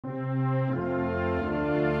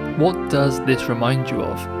What does this remind you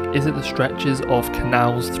of? Is it the stretches of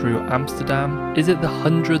canals through Amsterdam? Is it the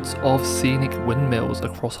hundreds of scenic windmills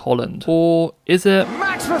across Holland? Or is it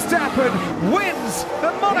Max Verstappen wins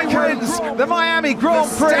the Monaco, the Miami Grand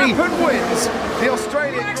Prix. Verstappen wins the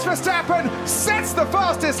Australian. Max Verstappen sets the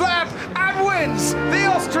fastest lap and wins the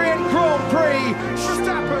Austrian Grand Prix.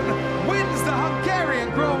 Verstappen wins the Hungarian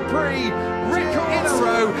Grand Prix. In a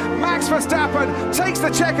row, Max Verstappen takes the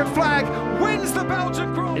checkered flag, wins the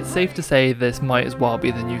Belgian Grand Prix. It's safe to say this might as well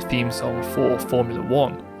be the new theme song for Formula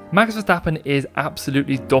 1. Max Verstappen is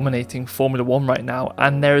absolutely dominating Formula 1 right now,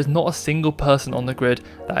 and there is not a single person on the grid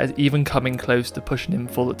that is even coming close to pushing him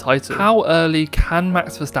for the title. How early can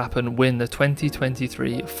Max Verstappen win the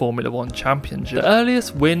 2023 Formula 1 Championship? The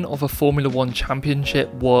earliest win of a Formula 1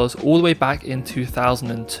 Championship was all the way back in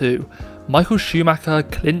 2002. Michael Schumacher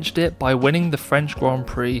clinched it by winning the French Grand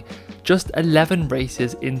Prix just 11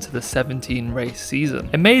 races into the 17 race season.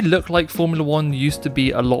 It may look like Formula 1 used to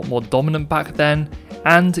be a lot more dominant back then,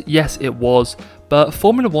 and yes it was, but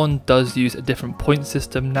Formula 1 does use a different point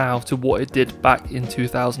system now to what it did back in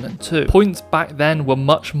 2002. Points back then were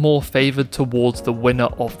much more favoured towards the winner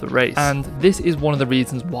of the race, and this is one of the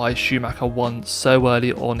reasons why Schumacher won so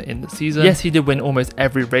early on in the season. Yes, he did win almost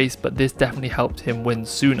every race, but this definitely helped him win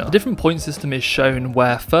sooner. The different point system is shown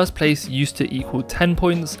where first place used to equal 10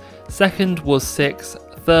 points, second was 6,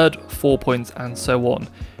 third 4 points, and so on.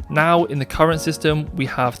 Now in the current system we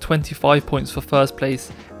have 25 points for first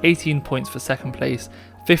place, 18 points for second place,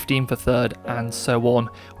 15 for third, and so on,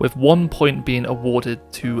 with 1 point being awarded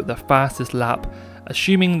to the fastest lap,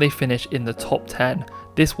 assuming they finish in the top 10.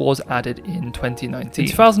 This was added in 2019.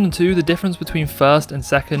 In 2002, the difference between first and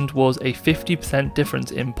second was a 50%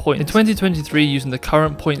 difference in points. In 2023, using the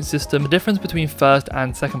current point system, the difference between first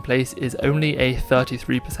and second place is only a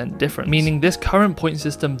 33% difference, meaning this current point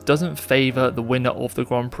system doesn't favour the winner of the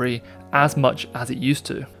Grand Prix as much as it used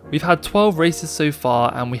to. We've had 12 races so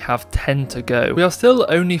far and we have 10 to go. We are still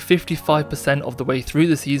only 55% of the way through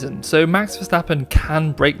the season, so Max Verstappen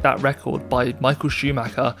can break that record by Michael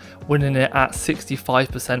Schumacher winning it at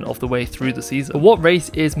 65% of the way through the season. But what race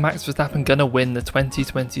is Max Verstappen gonna win the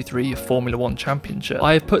 2023 Formula 1 Championship?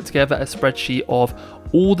 I have put together a spreadsheet of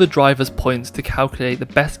all the drivers' points to calculate the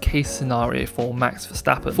best case scenario for Max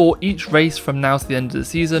Verstappen. For each race from now to the end of the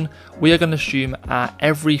season, we are going to assume at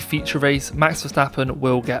every feature race, Max Verstappen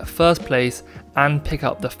will get first place and pick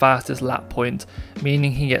up the fastest lap point, meaning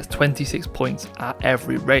he gets 26 points at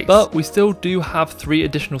every race. But we still do have 3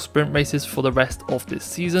 additional sprint races for the rest of this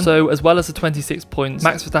season, so as well as the 26 points,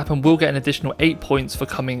 Max Verstappen will get an additional 8 points for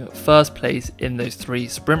coming first place in those 3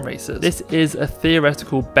 sprint races. This is a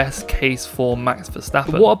theoretical best case for Max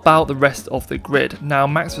Verstappen. But what about the rest of the grid? Now,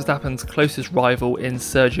 Max Verstappen's closest rival in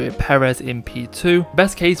Sergio Perez in P2.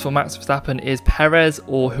 Best case for Max Verstappen is Perez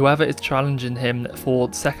or whoever is challenging him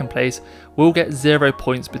for second place will get 0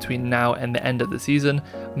 points between now and the end of the season.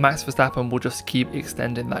 Max Verstappen will just keep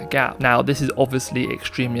extending that gap. Now, this is obviously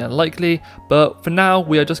extremely unlikely, but for now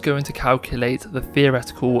we are just going to calculate the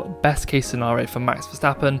theoretical best case scenario for Max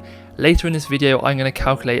Verstappen. Later in this video, I'm going to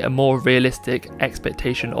calculate a more realistic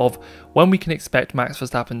expectation of when we can expect Max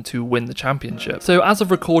Verstappen to win the championship. So as of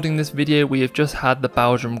recording this video, we have just had the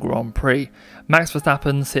Belgian Grand Prix. Max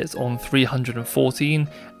Verstappen sits on 314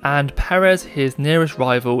 and Perez, his nearest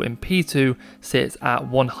rival in P2, sits at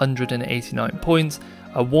 189 points,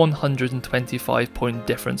 a 125 point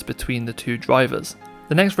difference between the two drivers.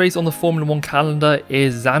 The next race on the Formula 1 calendar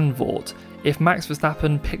is Zandvoort. If Max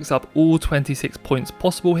Verstappen picks up all 26 points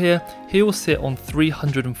possible here, he will sit on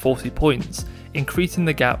 340 points, increasing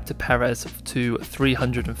the gap to Perez to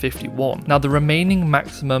 351. Now, the remaining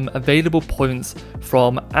maximum available points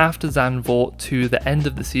from after Zandvoort to the end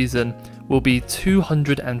of the season will be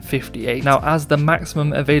 258. Now, as the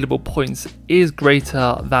maximum available points is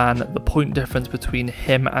greater than the point difference between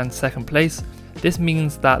him and second place, this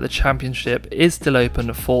means that the championship is still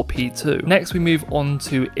open for P2. Next we move on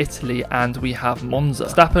to Italy and we have Monza.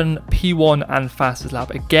 Verstappen P1 and fastest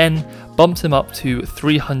lap again bumps him up to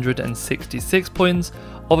 366 points.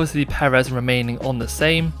 Obviously Perez remaining on the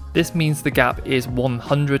same. This means the gap is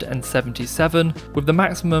 177 with the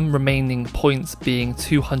maximum remaining points being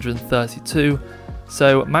 232.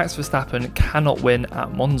 So Max Verstappen cannot win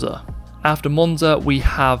at Monza. After Monza we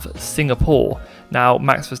have Singapore. Now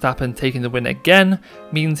Max Verstappen taking the win again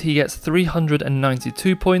means he gets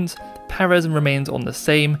 392 points, Perez remains on the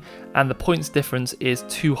same, and the points difference is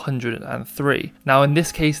 203. Now in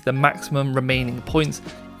this case the maximum remaining points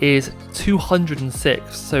is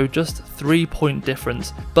 206, so just 3 point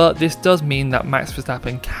difference, but this does mean that Max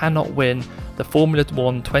Verstappen cannot win the Formula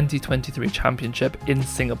 1 2023 Championship in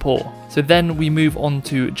Singapore. So then we move on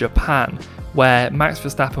to Japan, where Max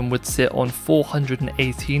Verstappen would sit on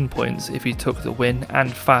 418 points if he took the win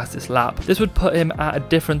and fastest lap. This would put him at a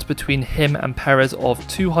difference between him and Perez of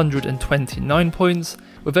 229 points,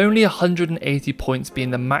 with only 180 points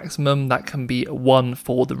being the maximum that can be won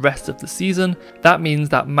for the rest of the season. That means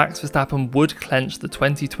that Max Verstappen would clinch the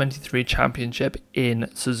 2023 championship in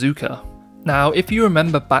Suzuka. Now, if you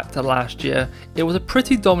remember back to last year, it was a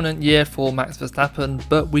pretty dominant year for Max Verstappen,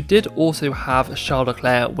 but we did also have Charles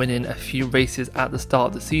Leclerc winning a few races at the start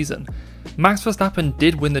of the season. Max Verstappen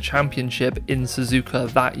did win the championship in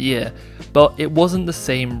Suzuka that year, but it wasn't the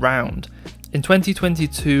same round. In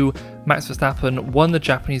 2022, Max Verstappen won the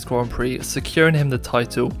Japanese Grand Prix, securing him the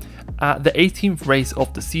title at the 18th race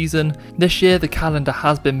of the season. This year the calendar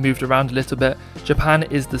has been moved around a little bit. Japan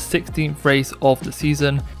is the 16th race of the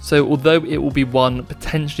season, so although it will be won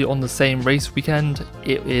potentially on the same race weekend,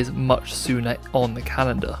 it is much sooner on the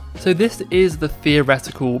calendar. So this is the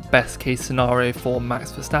theoretical best case scenario for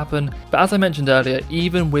Max Verstappen, but as I mentioned earlier,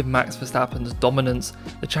 even with Max Verstappen's dominance,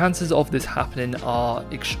 the chances of this happening are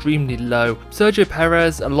extremely low. Sergio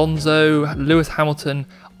Perez, Alonso, Lewis Hamilton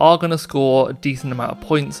are going to score a decent amount of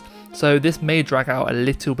points, so this may drag out a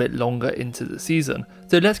little bit longer into the season.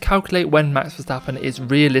 So let's calculate when Max Verstappen is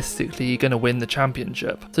realistically going to win the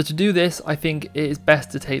championship. So to do this, I think it is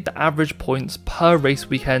best to take the average points per race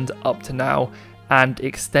weekend up to now and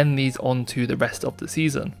extend these onto the rest of the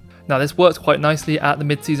season. Now this works quite nicely at the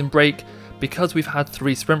mid-season break. Because we've had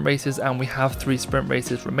 3 sprint races and we have 3 sprint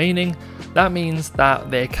races remaining, that means that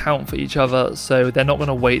they account for each other, so they're not going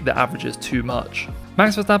to weight the averages too much.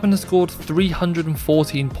 Max Verstappen has scored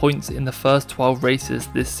 314 points in the first 12 races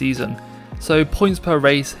this season, so points per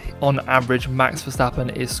race on average Max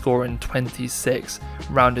Verstappen is scoring 26,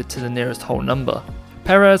 rounded to the nearest whole number.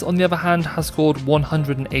 Perez on the other hand has scored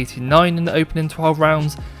 189 in the opening 12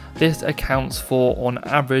 rounds. This accounts for on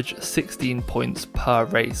average 16 points per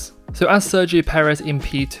race. So as Sergio Perez in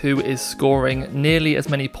P2 is scoring nearly as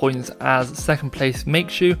many points as second place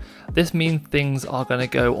makes you, this means things are going to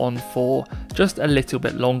go on for just a little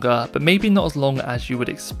bit longer, but maybe not as long as you would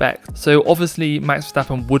expect. So obviously Max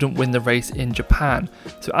Verstappen wouldn't win the race in Japan.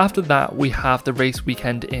 So after that we have the race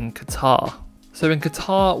weekend in Qatar. So in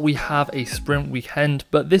Qatar we have a sprint weekend,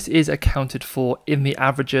 but this is accounted for in the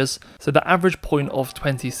averages. So the average point of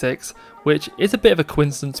 26, which is a bit of a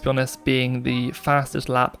coincidence to be honest, being the fastest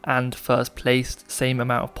lap and first placed, same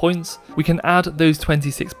amount of points. We can add those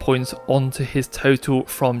 26 points onto his total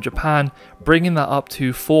from Japan, bringing that up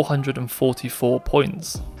to 444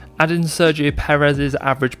 points. Adding Sergio Perez's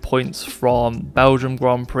average points from Belgium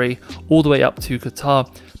Grand Prix all the way up to Qatar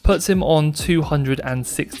puts him on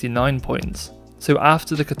 269 points. So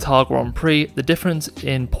after the Qatar Grand Prix, the difference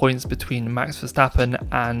in points between Max Verstappen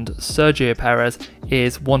and Sergio Perez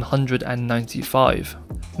is 195.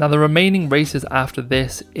 Now the remaining races after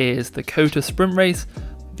this is the COTA Sprint Race,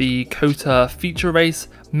 the COTA Feature Race,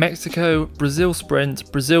 Mexico, Brazil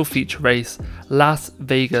Sprint, Brazil Feature Race, Las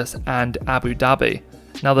Vegas and Abu Dhabi.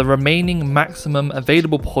 Now the remaining maximum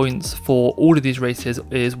available points for all of these races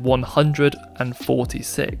is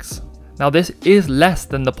 146. Now this is less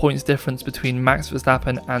than the points difference between Max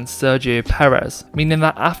Verstappen and Sergio Perez, meaning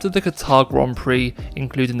that after the Qatar Grand Prix,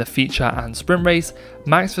 including the feature and sprint race,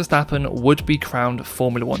 Max Verstappen would be crowned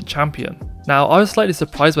Formula 1 champion. Now I was slightly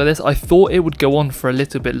surprised by this. I thought it would go on for a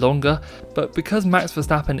little bit longer, but because Max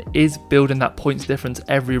Verstappen is building that points difference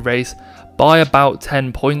every race by about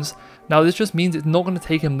 10 points, now this just means it's not going to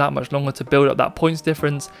take him that much longer to build up that points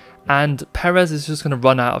difference, and Perez is just going to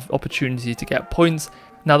run out of opportunity to get points.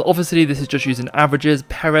 Now obviously this is just using averages.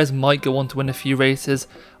 Perez might go on to win a few races,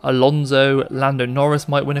 Alonso, Lando Norris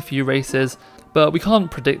might win a few races, but we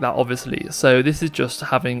can't predict that obviously, so this is just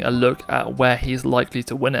having a look at where he's likely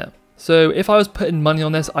to win it. So if I was putting money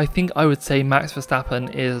on this, I think I would say Max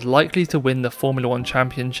Verstappen is likely to win the Formula 1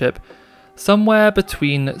 championship somewhere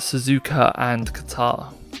between Suzuka and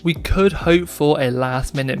Qatar. We could hope for a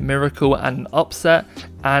last minute miracle and an upset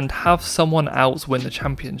and have someone else win the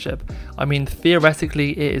championship. I mean,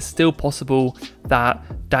 theoretically it is still possible that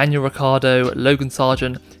Daniel Ricciardo, Logan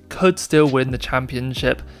Sargent could still win the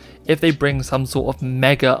championship if they bring some sort of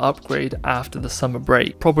mega upgrade after the summer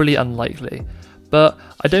break. Probably unlikely, but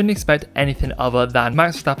I don't expect anything other than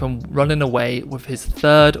Max Verstappen running away with his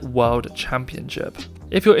 3rd world championship.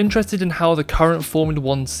 If you're interested in how the current Formula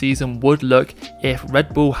 1 season would look if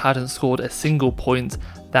Red Bull hadn't scored a single point,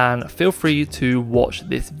 then feel free to watch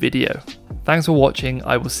this video. Thanks for watching,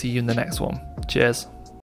 I will see you in the next one. Cheers.